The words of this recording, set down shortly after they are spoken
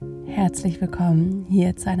herzlich willkommen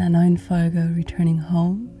hier zu einer neuen Folge Returning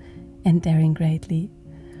Home and Daring Greatly,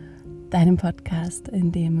 deinem Podcast,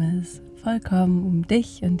 in dem es vollkommen um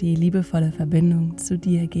dich und die liebevolle Verbindung zu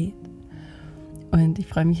dir geht. Und ich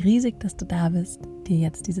freue mich riesig, dass du da bist, dir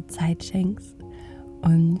jetzt diese Zeit schenkst.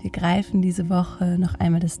 Und wir greifen diese Woche noch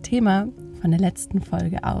einmal das Thema von der letzten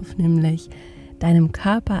Folge auf, nämlich deinem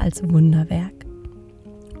Körper als Wunderwerk.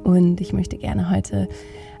 Und ich möchte gerne heute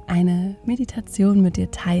eine Meditation mit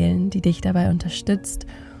dir teilen, die dich dabei unterstützt,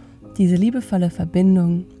 diese liebevolle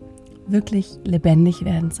Verbindung wirklich lebendig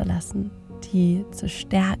werden zu lassen, die zu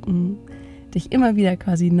stärken, dich immer wieder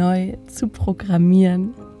quasi neu zu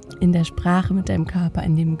programmieren in der Sprache mit deinem Körper,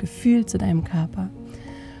 in dem Gefühl zu deinem Körper.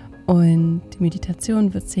 Und die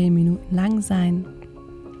Meditation wird 10 Minuten lang sein.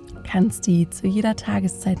 Du kannst die zu jeder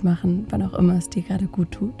Tageszeit machen, wann auch immer es dir gerade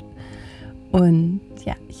gut tut. Und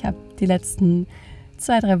ja, ich habe die letzten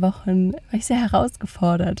 2-3 Wochen war ich sehr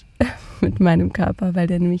herausgefordert mit meinem Körper, weil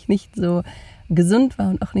der nämlich nicht so gesund war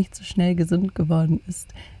und auch nicht so schnell gesund geworden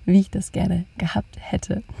ist, wie ich das gerne gehabt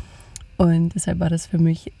hätte. Und deshalb war das für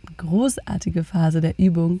mich eine großartige Phase der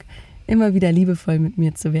Übung, immer wieder liebevoll mit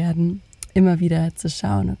mir zu werden, immer wieder zu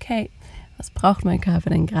schauen, okay, was braucht mein Körper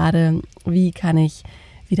denn gerade, wie kann ich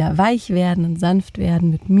wieder weich werden und sanft werden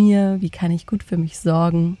mit mir, wie kann ich gut für mich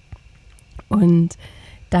sorgen. Und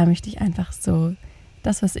da möchte ich einfach so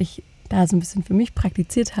das, was ich da so ein bisschen für mich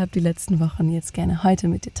praktiziert habe die letzten Wochen, jetzt gerne heute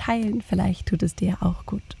mit dir teilen. Vielleicht tut es dir auch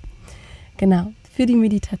gut. Genau, für die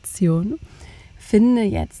Meditation finde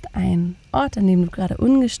jetzt einen Ort, an dem du gerade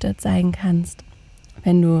ungestört sein kannst.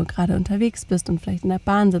 Wenn du gerade unterwegs bist und vielleicht in der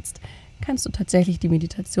Bahn sitzt, kannst du tatsächlich die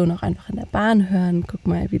Meditation auch einfach in der Bahn hören. Guck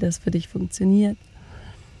mal, wie das für dich funktioniert.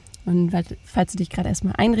 Und falls du dich gerade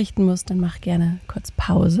erstmal einrichten musst, dann mach gerne kurz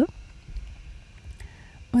Pause.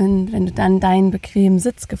 Und wenn du dann deinen bequemen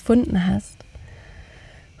Sitz gefunden hast,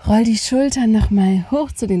 roll die Schultern nochmal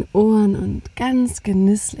hoch zu den Ohren und ganz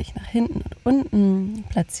genüsslich nach hinten und unten.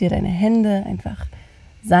 Platziere deine Hände einfach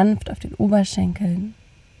sanft auf den Oberschenkeln.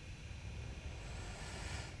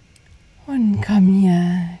 Und komm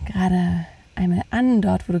hier gerade einmal an,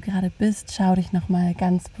 dort wo du gerade bist. Schau dich nochmal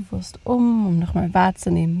ganz bewusst um nochmal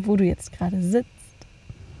wahrzunehmen, wo du jetzt gerade sitzt.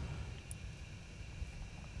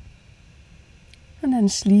 Und dann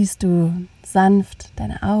schließt du sanft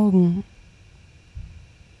deine Augen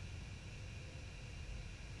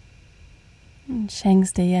und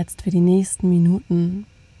schenkst dir jetzt für die nächsten Minuten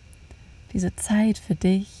diese Zeit für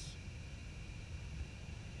dich.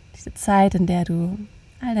 Diese Zeit, in der du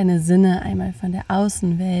all deine Sinne einmal von der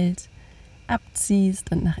Außenwelt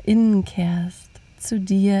abziehst und nach innen kehrst, zu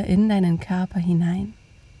dir in deinen Körper hinein.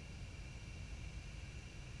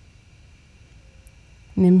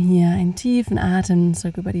 Nimm hier einen tiefen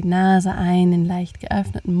Atemzug über die Nase ein, den leicht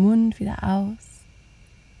geöffneten Mund wieder aus.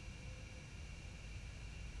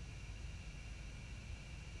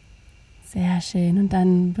 Sehr schön. Und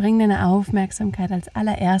dann bring deine Aufmerksamkeit als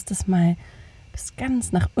allererstes mal bis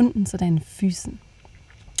ganz nach unten zu deinen Füßen.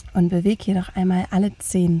 Und beweg hier noch einmal alle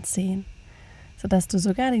 10 Zehen, sodass du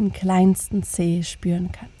sogar den kleinsten Zeh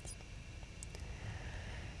spüren kannst.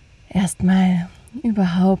 Erstmal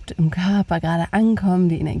überhaupt im Körper gerade ankommen,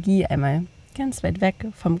 die Energie einmal ganz weit weg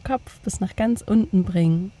vom Kopf bis nach ganz unten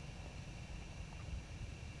bringen.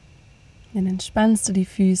 Dann entspannst du die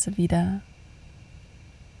Füße wieder.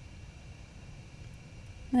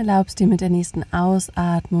 Und erlaubst dir mit der nächsten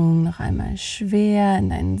Ausatmung noch einmal schwer in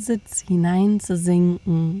deinen Sitz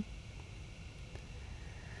hineinzusinken.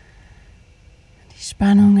 Die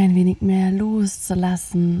Spannung ein wenig mehr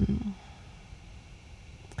loszulassen.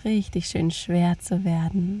 Richtig schön schwer zu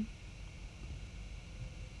werden.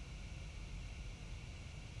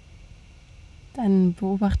 Dann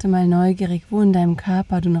beobachte mal neugierig, wo in deinem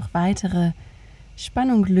Körper du noch weitere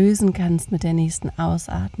Spannung lösen kannst mit der nächsten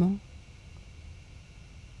Ausatmung.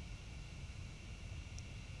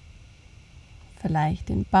 Vielleicht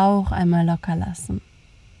den Bauch einmal locker lassen.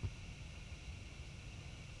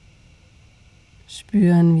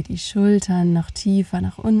 Spüren, wie die Schultern noch tiefer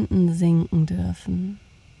nach unten sinken dürfen.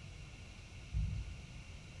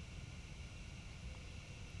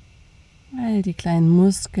 All die kleinen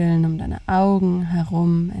Muskeln um deine Augen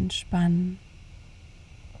herum entspannen.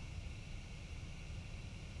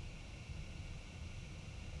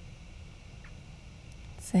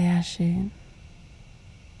 Sehr schön.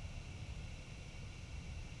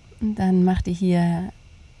 Und dann mach dir hier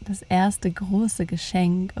das erste große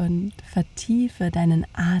Geschenk und vertiefe deinen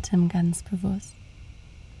Atem ganz bewusst.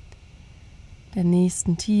 Der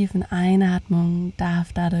nächsten tiefen Einatmung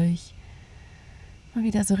darf dadurch mal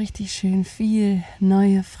wieder so richtig schön viel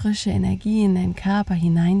neue, frische Energie in deinen Körper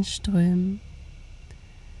hineinströmen.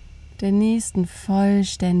 der nächsten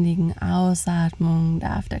vollständigen Ausatmung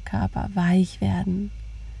darf der Körper weich werden,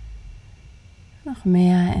 noch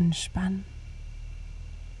mehr entspannen.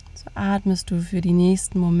 So atmest du für die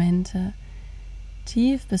nächsten Momente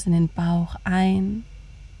tief bis in den Bauch ein,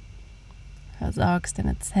 versorgst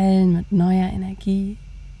deine Zellen mit neuer Energie.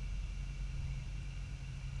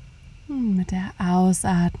 Und mit der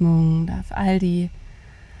Ausatmung darf all die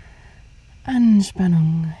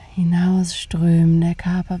Anspannung hinausströmen, der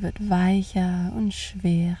Körper wird weicher und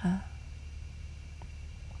schwerer.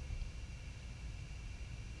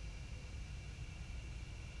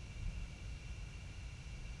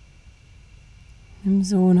 Nimm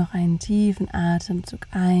so noch einen tiefen Atemzug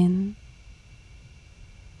ein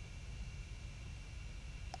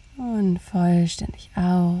und vollständig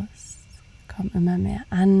aus. Komm immer mehr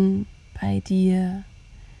an bei dir,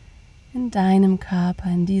 in deinem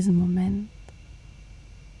Körper in diesem Moment.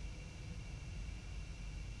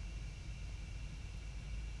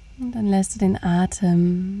 Und dann lässt du den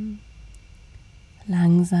Atem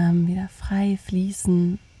langsam wieder frei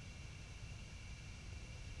fließen.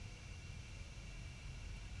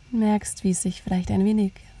 Merkst, wie es sich vielleicht ein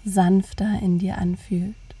wenig sanfter in dir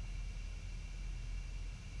anfühlt.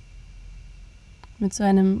 Mit so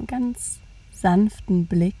einem ganz sanften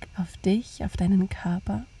Blick auf dich, auf deinen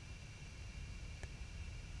Körper,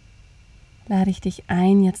 lade ich dich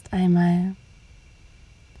ein, jetzt einmal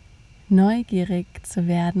neugierig zu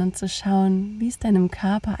werden und zu schauen, wie es deinem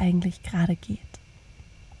Körper eigentlich gerade geht.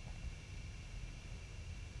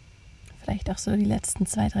 Vielleicht auch so die letzten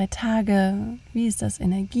 2-3 Tage. Wie ist das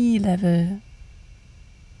Energielevel?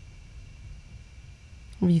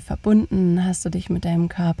 Wie verbunden hast du dich mit deinem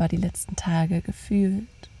Körper die letzten Tage gefühlt?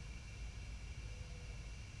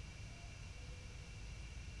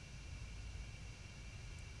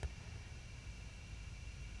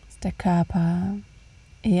 Ist der Körper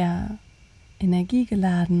eher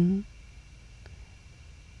energiegeladen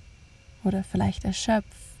oder vielleicht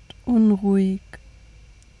erschöpft, unruhig,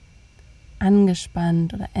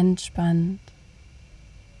 angespannt oder entspannt?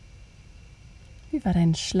 Wie war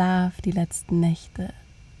dein Schlaf die letzten Nächte?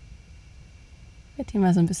 Werd hier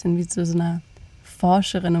mal so ein bisschen wie zu so einer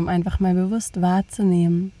Forscherin, um einfach mal bewusst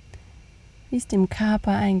wahrzunehmen, wie es dem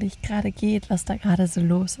Körper eigentlich gerade geht, was da gerade so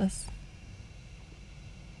los ist.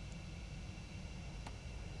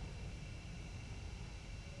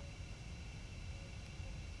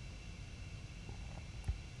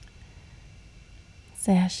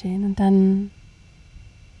 Sehr schön. Und dann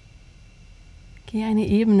geh eine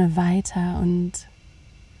Ebene weiter und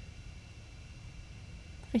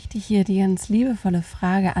richte hier die ganz liebevolle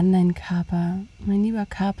Frage an deinen Körper. Mein lieber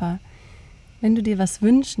Körper, wenn du dir was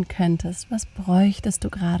wünschen könntest, was bräuchtest du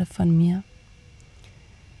gerade von mir?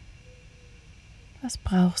 Was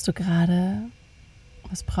brauchst du gerade?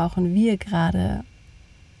 Was brauchen wir gerade,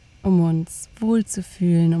 um uns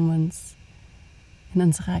wohlzufühlen, um uns in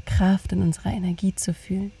unserer Kraft, in unserer Energie zu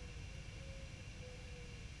fühlen?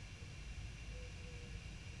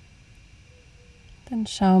 Dann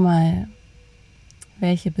schau mal,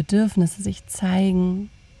 welche Bedürfnisse sich zeigen.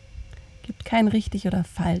 Gibt kein richtig oder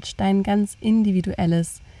falsch, dein ganz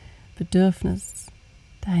individuelles Bedürfnis,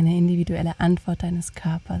 deine individuelle Antwort deines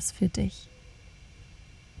Körpers für dich.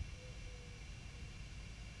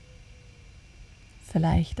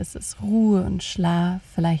 Vielleicht ist es Ruhe und Schlaf,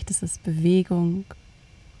 vielleicht ist es Bewegung,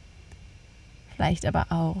 vielleicht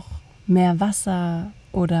aber auch mehr Wasser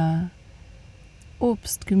oder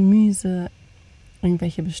Obst, Gemüse,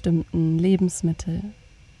 irgendwelche bestimmten Lebensmittel.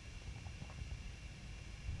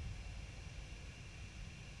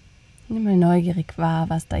 Nimm mal neugierig wahr,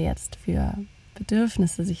 was da jetzt für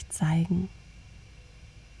Bedürfnisse sich zeigen.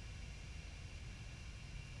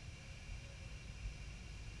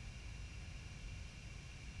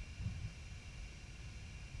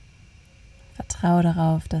 Vertraue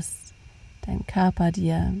darauf, dass dein Körper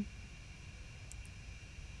dir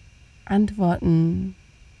Antworten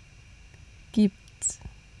gibt,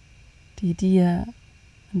 die dir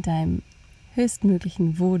und deinem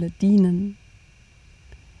höchstmöglichen Wohle dienen.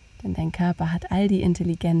 Denn dein Körper hat all die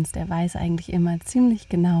Intelligenz, der weiß eigentlich immer ziemlich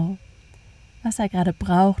genau, was er gerade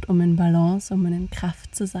braucht, um in Balance, um in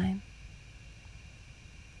Kraft zu sein.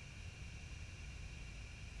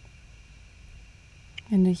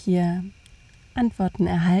 Wenn du hier Antworten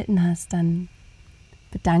erhalten hast, dann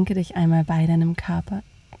bedanke dich einmal bei deinem Körper.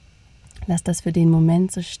 Lass das für den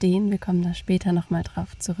Moment so stehen, wir kommen da später nochmal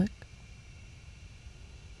drauf zurück.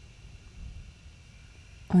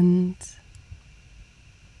 Und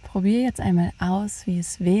probier jetzt einmal aus, wie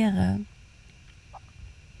es wäre,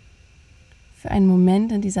 für einen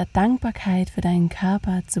Moment in dieser Dankbarkeit für deinen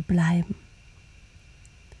Körper zu bleiben.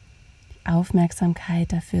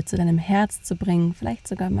 Aufmerksamkeit dafür zu deinem Herz zu bringen, vielleicht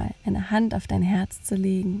sogar mal eine Hand auf dein Herz zu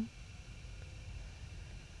legen,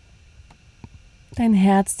 dein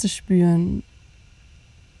Herz zu spüren,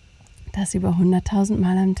 das über 100.000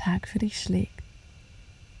 Mal am Tag für dich schlägt.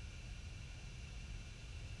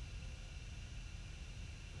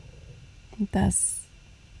 Und das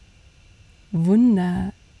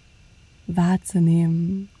Wunder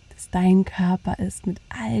wahrzunehmen, dass dein Körper ist mit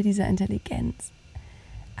all dieser Intelligenz,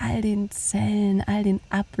 all den Zellen, all den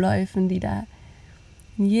Abläufen, die da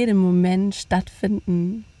in jedem Moment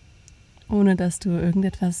stattfinden, ohne dass du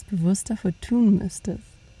irgendetwas bewusst dafür tun müsstest.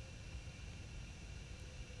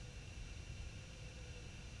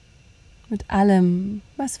 Mit allem,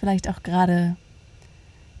 was vielleicht auch gerade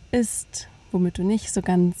ist, womit du nicht so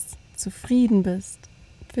ganz zufrieden bist,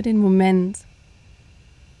 für den Moment,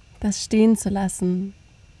 das stehen zu lassen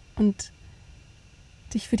und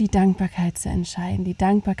dich für die Dankbarkeit zu entscheiden, die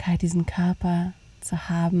Dankbarkeit, diesen Körper zu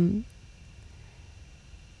haben.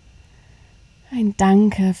 Ein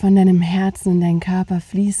Danke von deinem Herzen in deinen Körper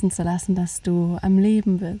fließen zu lassen, dass du am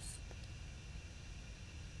Leben bist,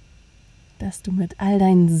 dass du mit all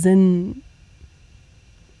deinen Sinnen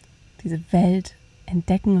diese Welt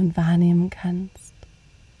entdecken und wahrnehmen kannst.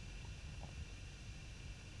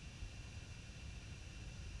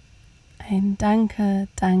 Ein Danke,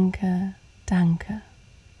 Danke, Danke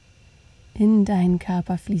in deinen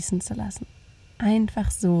Körper fließen zu lassen.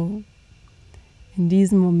 Einfach so in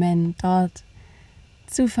diesem Moment dort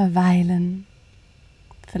zu verweilen.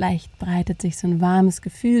 Vielleicht breitet sich so ein warmes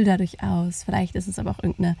Gefühl dadurch aus. Vielleicht ist es aber auch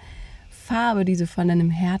irgendeine Farbe, die so von deinem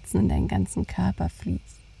Herzen in deinen ganzen Körper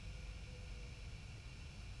fließt.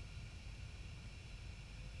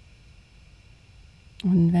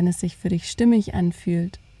 Und wenn es sich für dich stimmig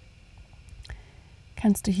anfühlt,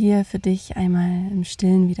 kannst du hier für dich einmal im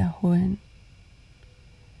Stillen wiederholen.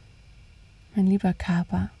 Mein lieber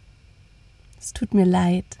Körper, es tut mir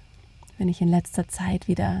leid, wenn ich in letzter Zeit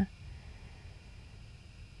wieder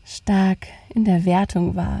stark in der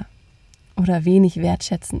Wertung war oder wenig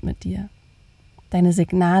wertschätzend mit dir. Deine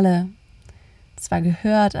Signale zwar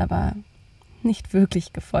gehört, aber nicht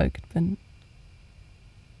wirklich gefolgt bin.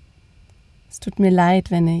 Es tut mir leid,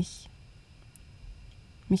 wenn ich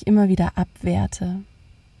mich immer wieder abwerte.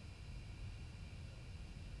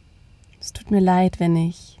 Es tut mir leid, wenn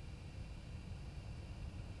ich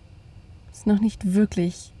es noch nicht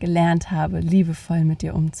wirklich gelernt habe, liebevoll mit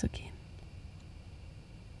dir umzugehen.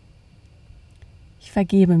 Ich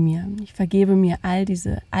vergebe mir all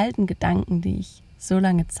diese alten Gedanken, die ich so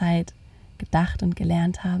lange Zeit gedacht und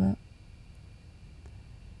gelernt habe.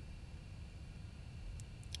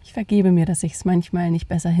 Ich vergebe mir, dass ich es manchmal nicht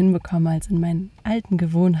besser hinbekomme, als in meinen alten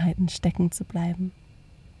Gewohnheiten stecken zu bleiben.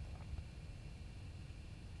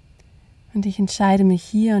 Und ich entscheide mich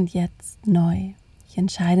hier und jetzt neu. Ich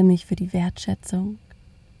entscheide mich für die Wertschätzung.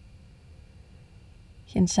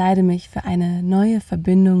 Ich entscheide mich für eine neue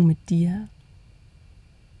Verbindung mit dir.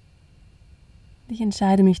 Ich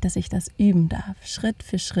entscheide mich, dass ich das üben darf, Schritt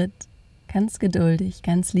für Schritt, ganz geduldig,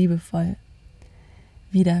 ganz liebevoll,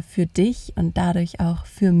 wieder für dich und dadurch auch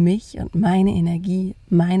für mich und meine Energie,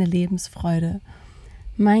 meine Lebensfreude,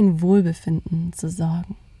 mein Wohlbefinden zu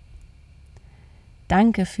sorgen.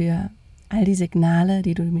 Danke für all die Signale,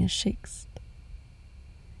 die du mir schickst.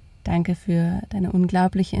 Danke für deine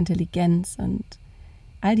unglaubliche Intelligenz und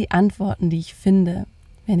all die Antworten, die ich finde,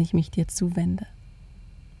 wenn ich mich dir zuwende.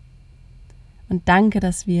 Und danke,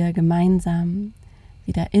 dass wir gemeinsam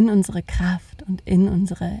wieder in unsere Kraft und in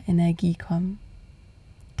unsere Energie kommen.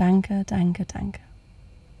 Danke, danke, danke.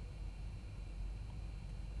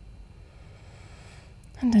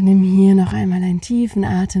 Und dann nimm hier noch einmal einen tiefen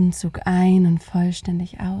Atemzug ein und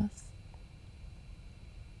vollständig aus.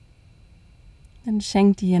 Dann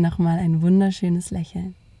schenk dir hier nochmal ein wunderschönes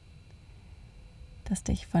Lächeln, das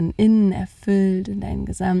dich von innen erfüllt und deinen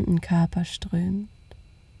gesamten Körper strömt.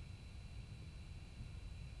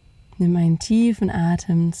 Nimm einen tiefen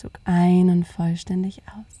Atemzug ein und vollständig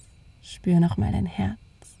aus. Spür nochmal dein Herz.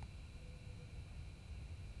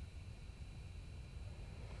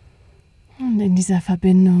 Und in dieser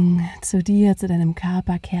Verbindung zu dir, zu deinem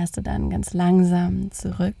Körper, kehrst du dann ganz langsam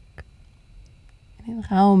zurück in den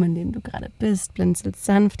Raum, in dem du gerade bist, blinzelst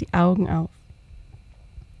sanft die Augen auf.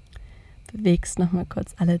 Bewegst nochmal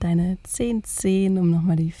kurz alle deine 10 Zehen, um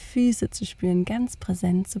nochmal die Füße zu spüren, ganz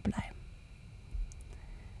präsent zu bleiben.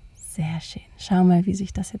 Sehr schön. Schau mal, wie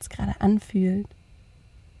sich das jetzt gerade anfühlt.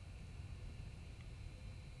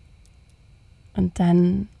 Und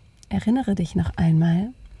dann erinnere dich noch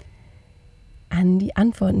einmal an die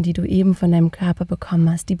Antworten, die du eben von deinem Körper bekommen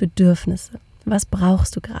hast, die Bedürfnisse. Was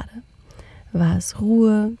brauchst du gerade? War es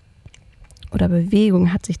Ruhe? oder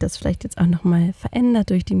Bewegung? Hat sich das vielleicht jetzt auch nochmal verändert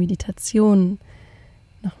durch die Meditation?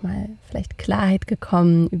 Nochmal vielleicht Klarheit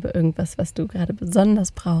gekommen über irgendwas, was du gerade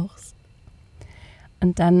besonders brauchst?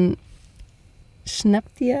 Und dann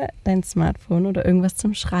schnapp dir dein Smartphone oder irgendwas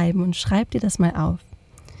zum Schreiben und schreib dir das mal auf.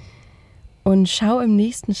 Und schau im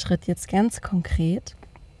nächsten Schritt jetzt ganz konkret,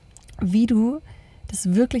 wie du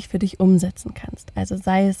das wirklich für dich umsetzen kannst. Also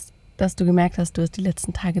sei es, dass du gemerkt hast, du hast die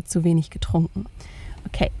letzten Tage zu wenig getrunken.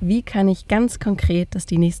 Okay, wie kann ich ganz konkret das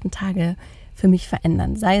die nächsten Tage für mich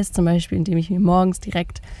verändern? Sei es zum Beispiel, indem ich mir morgens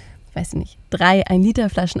direkt, 3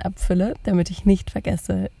 1-Liter-Flaschen abfülle, damit ich nicht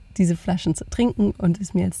vergesse, diese Flaschen zu trinken und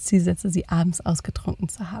es mir als Ziel setze, sie abends ausgetrunken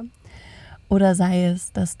zu haben. Oder sei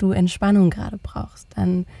es, dass du Entspannung gerade brauchst.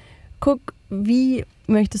 Dann guck, wie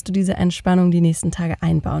möchtest du diese Entspannung die nächsten Tage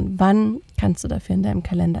einbauen? Wann kannst du dafür in deinem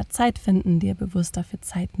Kalender Zeit finden, dir bewusst dafür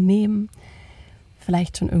Zeit nehmen?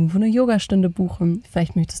 Vielleicht schon irgendwo eine Yogastunde buchen,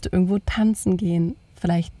 vielleicht möchtest du irgendwo tanzen gehen,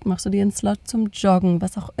 vielleicht machst du dir einen Slot zum Joggen,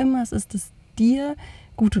 was auch immer es ist, das dir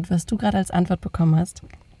gut tut, was du gerade als Antwort bekommen hast.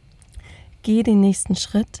 Geh den nächsten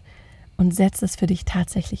Schritt und setz es für dich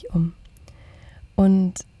tatsächlich um.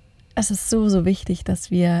 Und es ist so, so wichtig,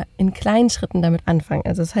 dass wir in kleinen Schritten damit anfangen.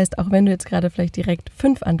 Also das heißt, auch wenn du jetzt gerade vielleicht direkt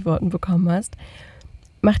 5 Antworten bekommen hast,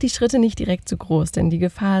 mach die Schritte nicht direkt zu groß, denn die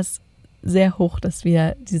Gefahr ist sehr hoch, dass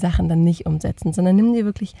wir die Sachen dann nicht umsetzen, sondern nimm dir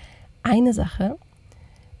wirklich eine Sache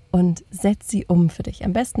und setz sie um für dich.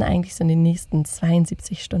 Am besten eigentlich so in den nächsten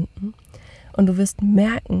 72 Stunden. Und du wirst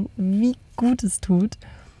merken, wie gut es tut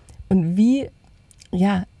und wie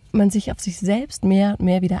man sich auf sich selbst mehr und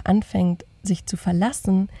mehr wieder anfängt, sich zu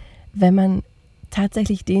verlassen, wenn man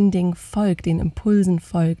tatsächlich den Dingen folgt, den Impulsen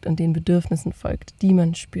folgt und den Bedürfnissen folgt, die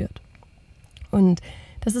man spürt. Und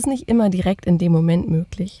das ist nicht immer direkt in dem Moment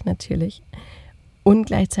möglich, natürlich. Und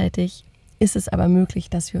gleichzeitig ist es aber möglich,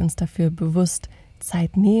 dass wir uns dafür bewusst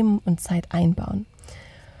Zeit nehmen und Zeit einbauen.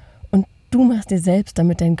 Und du machst dir selbst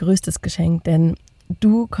damit dein größtes Geschenk, denn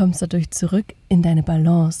du kommst dadurch zurück in deine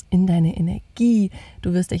Balance, in deine Energie.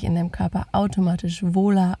 Du wirst dich in deinem Körper automatisch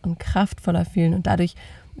wohler und kraftvoller fühlen und dadurch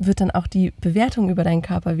wird dann auch die Bewertung über deinen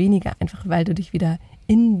Körper weniger, einfach weil du dich wieder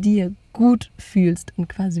in dir gut fühlst und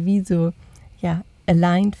quasi wie so,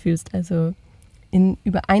 aligned fühlst, also in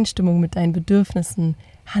Übereinstimmung mit deinen Bedürfnissen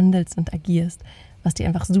handelst und agierst, was dir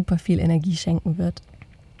einfach super viel Energie schenken wird.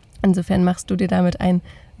 Insofern machst du dir damit ein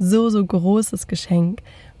so, so großes Geschenk.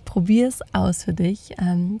 Probier es aus für dich.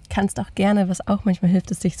 Kannst auch gerne, was auch manchmal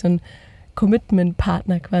hilft, ist, sich so einen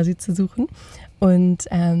Commitment-Partner quasi zu suchen und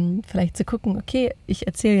vielleicht zu gucken, okay, ich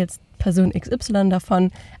erzähle jetzt Person XY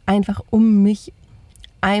davon, einfach um mich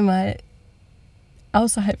einmal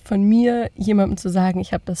außerhalb von mir jemandem zu sagen,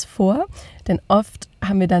 ich habe das vor, denn oft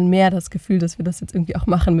haben wir dann mehr das Gefühl, dass wir das jetzt irgendwie auch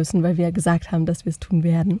machen müssen, weil wir ja gesagt haben, dass wir es tun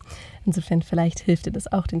werden. Insofern vielleicht hilft dir das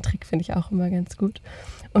auch, den Trick finde ich auch immer ganz gut.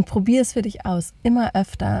 Und probier es für dich aus, immer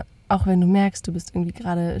öfter, auch wenn du merkst, du bist irgendwie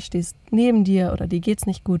gerade, stehst neben dir oder dir geht's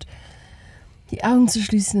nicht gut, die Augen zu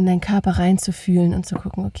schließen, in deinen Körper reinzufühlen und zu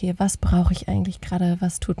gucken, okay, was brauche ich eigentlich gerade,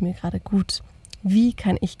 was tut mir gerade gut, wie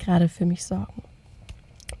kann ich gerade für mich sorgen?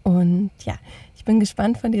 Und ich bin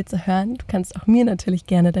gespannt von dir zu hören. Du kannst auch mir natürlich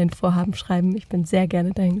gerne dein Vorhaben schreiben. Ich bin sehr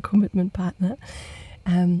gerne dein Commitment-Partner.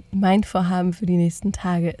 Mein Vorhaben für die nächsten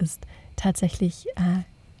Tage ist tatsächlich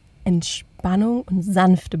Entspannung und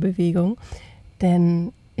sanfte Bewegung,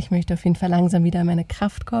 denn ich möchte auf jeden Fall langsam wieder in meine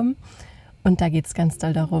Kraft kommen. Und da geht es ganz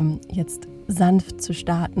doll darum, jetzt sanft zu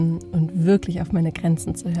starten und wirklich auf meine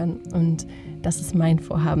Grenzen zu hören. Und das ist mein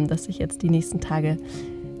Vorhaben, dass ich jetzt die nächsten Tage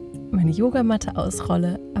meine Yogamatte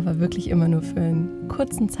ausrolle, aber wirklich immer nur für einen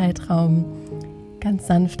kurzen Zeitraum ganz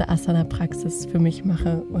sanfte Asana-Praxis für mich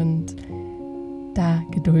mache und da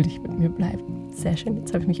geduldig mit mir bleibe. Sehr schön,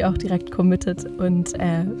 jetzt habe ich mich auch direkt committed und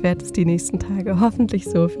werde es die nächsten Tage hoffentlich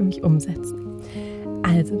so für mich umsetzen.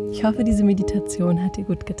 Also, ich hoffe, diese Meditation hat dir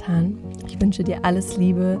gut getan. Ich wünsche dir alles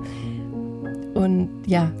Liebe und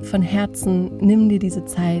von Herzen nimm dir diese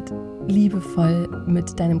Zeit, liebevoll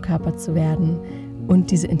mit deinem Körper zu werden und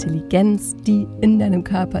diese Intelligenz, die in deinem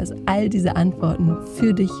Körper ist, all diese Antworten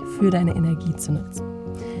für dich, für deine Energie zu nutzen.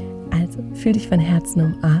 Also, fühl dich von Herzen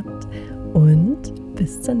umarmt und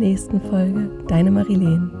bis zur nächsten Folge. Deine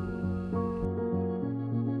Marielen.